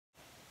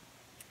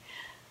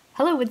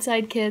Hello,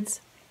 Woodside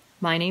kids.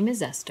 My name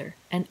is Esther,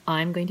 and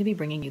I'm going to be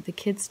bringing you the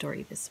kids'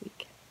 story this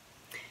week.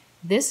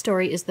 This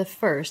story is the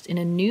first in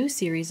a new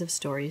series of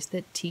stories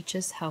that teach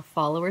us how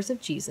followers of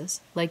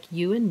Jesus, like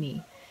you and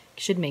me,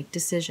 should make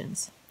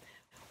decisions.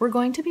 We're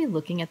going to be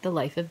looking at the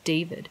life of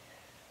David,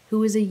 who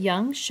was a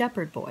young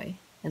shepherd boy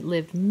and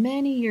lived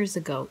many years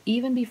ago,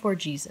 even before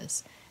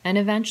Jesus, and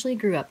eventually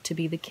grew up to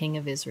be the king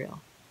of Israel.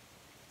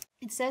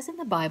 It says in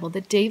the Bible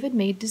that David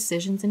made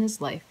decisions in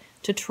his life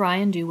to try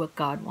and do what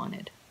God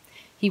wanted.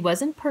 He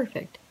wasn't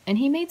perfect, and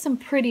he made some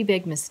pretty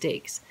big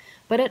mistakes,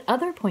 but at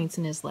other points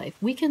in his life,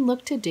 we can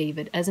look to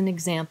David as an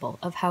example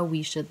of how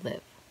we should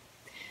live.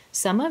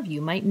 Some of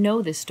you might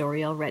know this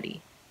story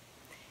already.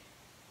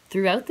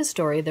 Throughout the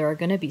story, there are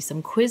going to be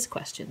some quiz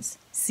questions.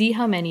 See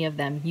how many of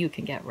them you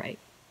can get right.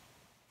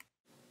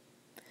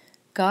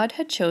 God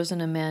had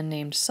chosen a man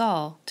named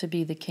Saul to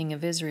be the king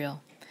of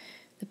Israel.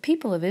 The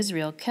people of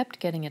Israel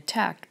kept getting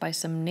attacked by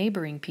some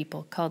neighboring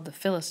people called the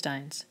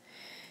Philistines.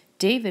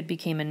 David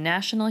became a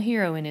national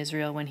hero in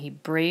Israel when he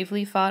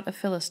bravely fought a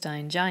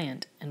Philistine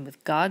giant and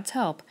with God's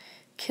help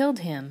killed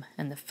him,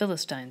 and the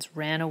Philistines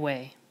ran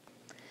away.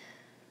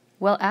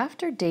 Well,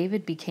 after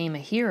David became a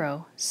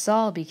hero,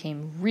 Saul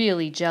became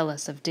really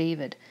jealous of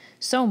David,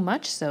 so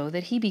much so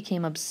that he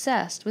became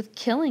obsessed with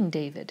killing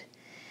David.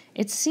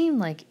 It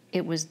seemed like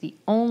it was the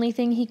only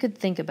thing he could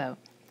think about.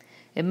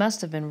 It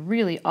must have been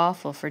really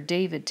awful for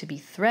David to be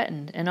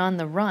threatened and on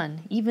the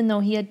run, even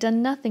though he had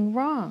done nothing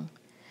wrong.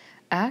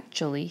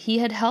 Actually, he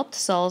had helped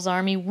Saul's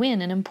army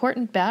win an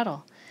important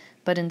battle,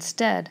 but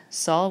instead,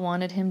 Saul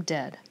wanted him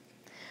dead.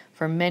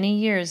 For many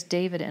years,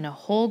 David and a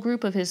whole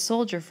group of his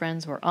soldier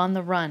friends were on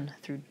the run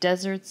through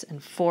deserts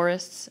and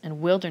forests and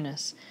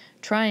wilderness,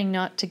 trying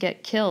not to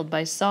get killed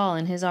by Saul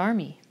and his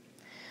army.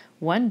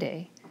 One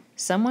day,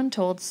 someone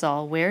told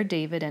Saul where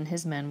David and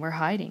his men were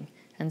hiding,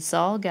 and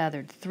Saul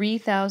gathered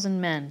 3,000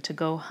 men to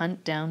go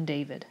hunt down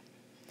David.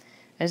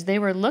 As they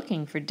were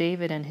looking for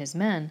David and his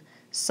men,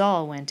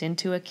 Saul went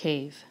into a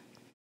cave.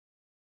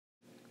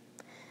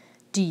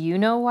 Do you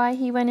know why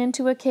he went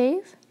into a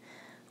cave?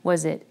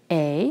 Was it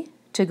A,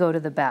 to go to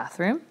the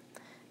bathroom,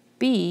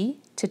 B,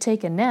 to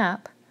take a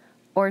nap,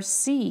 or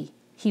C,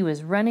 he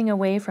was running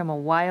away from a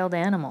wild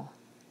animal?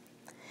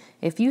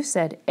 If you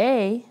said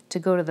A, to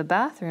go to the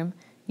bathroom,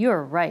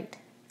 you're right.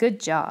 Good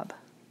job.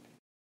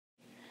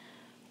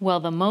 Well,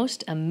 the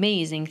most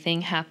amazing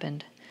thing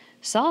happened.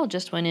 Saul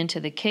just went into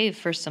the cave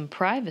for some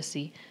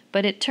privacy,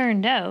 but it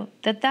turned out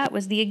that that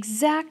was the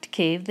exact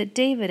cave that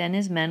David and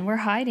his men were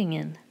hiding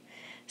in.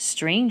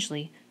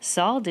 Strangely,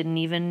 Saul didn't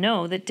even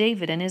know that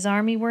David and his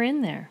army were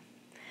in there.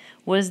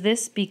 Was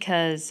this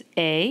because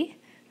A,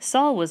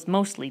 Saul was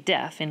mostly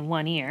deaf in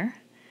one ear,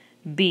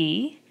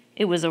 B,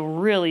 it was a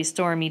really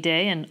stormy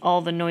day and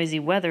all the noisy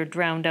weather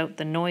drowned out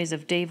the noise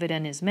of David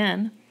and his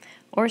men,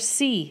 or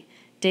C,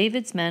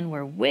 David's men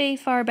were way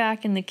far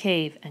back in the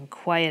cave and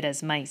quiet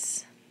as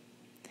mice?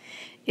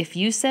 If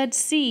you said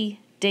C,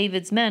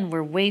 David's men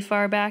were way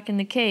far back in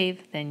the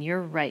cave, then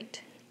you're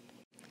right.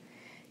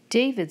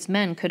 David's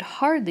men could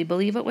hardly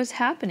believe what was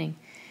happening.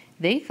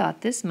 They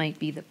thought this might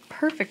be the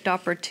perfect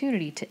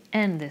opportunity to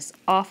end this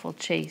awful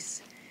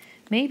chase.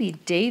 Maybe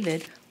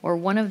David or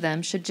one of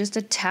them should just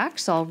attack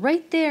Saul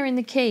right there in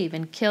the cave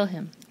and kill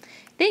him.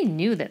 They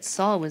knew that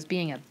Saul was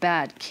being a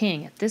bad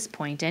king at this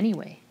point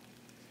anyway.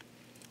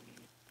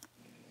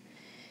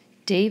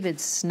 David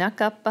snuck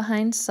up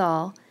behind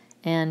Saul,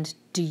 and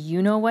do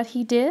you know what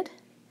he did?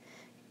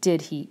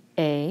 Did he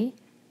A,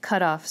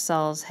 cut off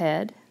Saul's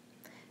head,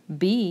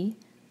 B,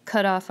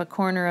 cut off a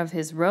corner of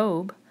his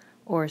robe,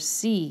 or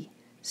C,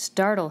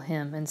 startle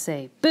him and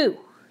say, "Boo"?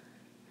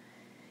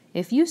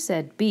 If you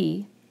said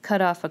B,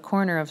 cut off a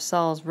corner of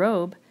Saul's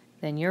robe,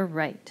 then you're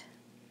right.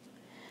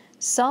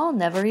 Saul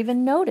never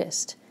even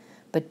noticed,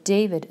 but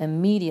David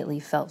immediately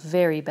felt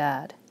very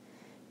bad.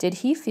 Did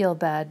he feel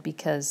bad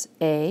because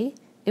A,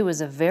 it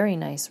was a very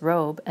nice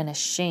robe and a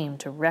shame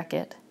to wreck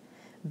it,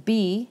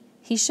 B,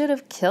 he should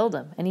have killed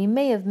him and he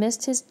may have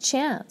missed his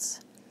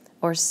chance,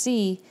 or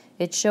C,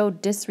 it showed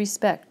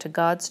disrespect to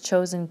God's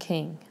chosen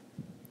king?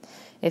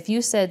 If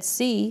you said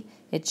C,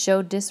 it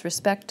showed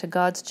disrespect to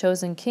God's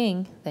chosen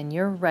king, then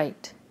you're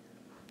right.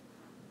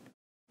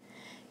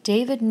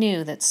 David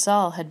knew that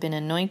Saul had been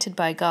anointed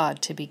by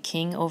God to be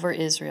king over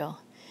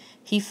Israel.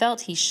 He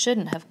felt he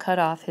shouldn't have cut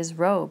off his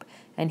robe,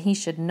 and he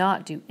should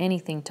not do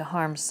anything to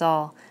harm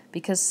Saul,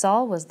 because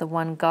Saul was the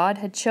one God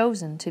had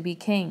chosen to be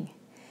king.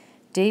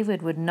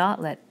 David would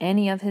not let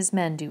any of his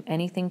men do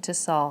anything to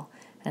Saul,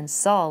 and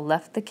Saul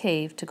left the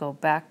cave to go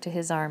back to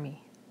his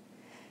army.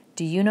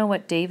 Do you know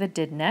what David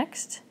did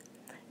next?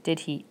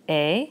 Did he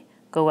A,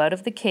 go out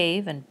of the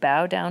cave and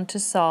bow down to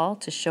Saul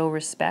to show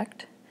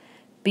respect?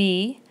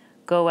 B,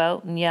 go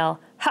out and yell,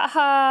 "Ha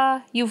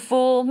ha, you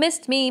fool,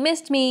 missed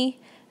me,"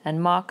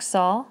 and mock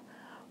Saul?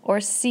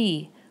 Or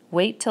C,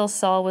 wait till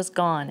Saul was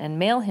gone and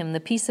mail him the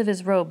piece of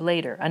his robe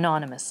later,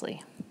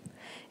 anonymously?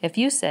 If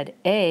you said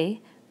A,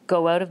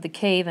 go out of the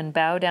cave and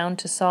bow down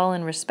to Saul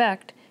in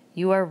respect,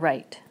 you are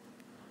right.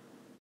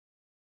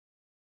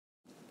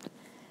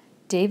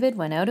 David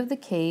went out of the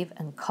cave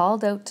and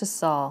called out to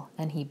Saul,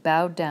 and he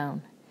bowed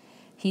down.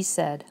 He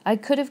said, I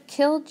could have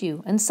killed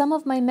you, and some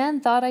of my men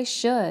thought I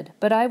should,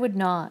 but I would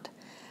not.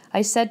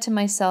 I said to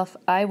myself,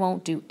 I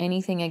won't do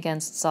anything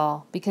against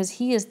Saul, because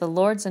he is the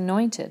Lord's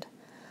anointed.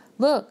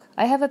 Look,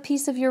 I have a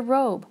piece of your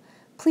robe.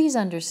 Please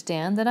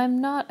understand that I'm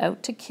not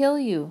out to kill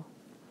you.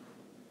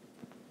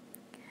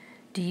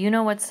 Do you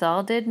know what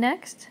Saul did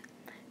next?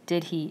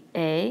 Did he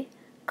A,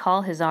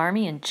 call his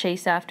army and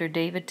chase after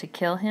David to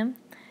kill him?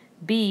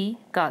 B,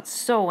 got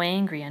so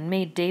angry and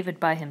made David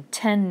buy him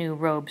 10 new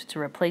robes to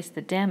replace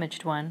the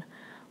damaged one?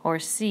 Or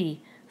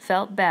C,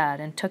 felt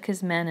bad and took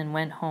his men and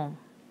went home?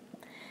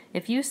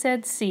 If you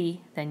said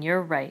C, then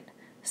you're right.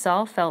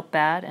 Saul felt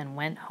bad and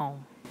went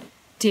home.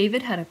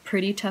 David had a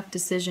pretty tough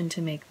decision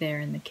to make there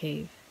in the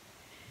cave.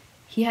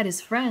 He had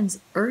his friends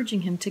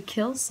urging him to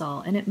kill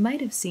Saul, and it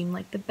might have seemed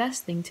like the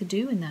best thing to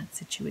do in that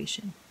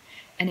situation.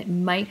 And it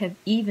might have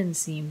even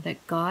seemed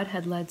that God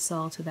had led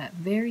Saul to that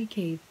very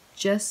cave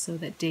just so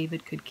that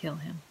David could kill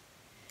him.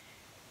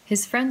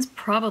 His friends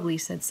probably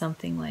said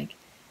something like,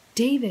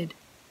 David,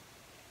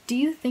 do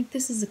you think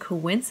this is a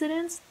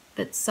coincidence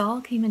that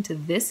Saul came into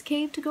this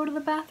cave to go to the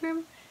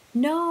bathroom?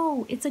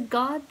 No, it's a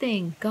God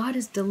thing. God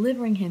is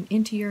delivering him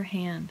into your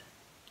hand.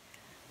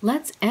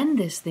 Let's end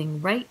this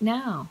thing right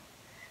now.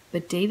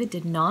 But David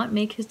did not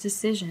make his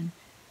decision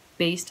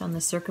based on the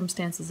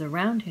circumstances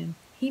around him.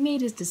 He made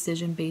his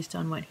decision based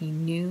on what he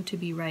knew to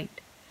be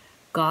right.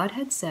 God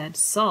had said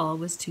Saul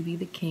was to be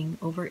the king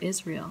over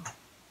Israel.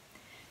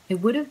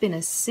 It would have been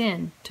a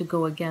sin to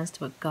go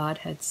against what God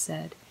had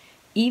said,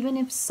 even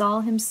if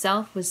Saul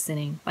himself was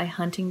sinning by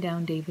hunting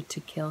down David to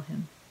kill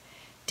him.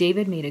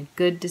 David made a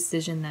good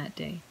decision that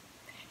day.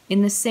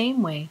 In the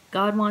same way,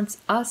 God wants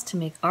us to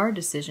make our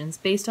decisions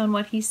based on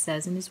what he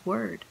says in his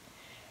word,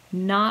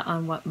 not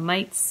on what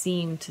might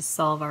seem to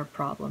solve our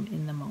problem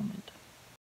in the moment.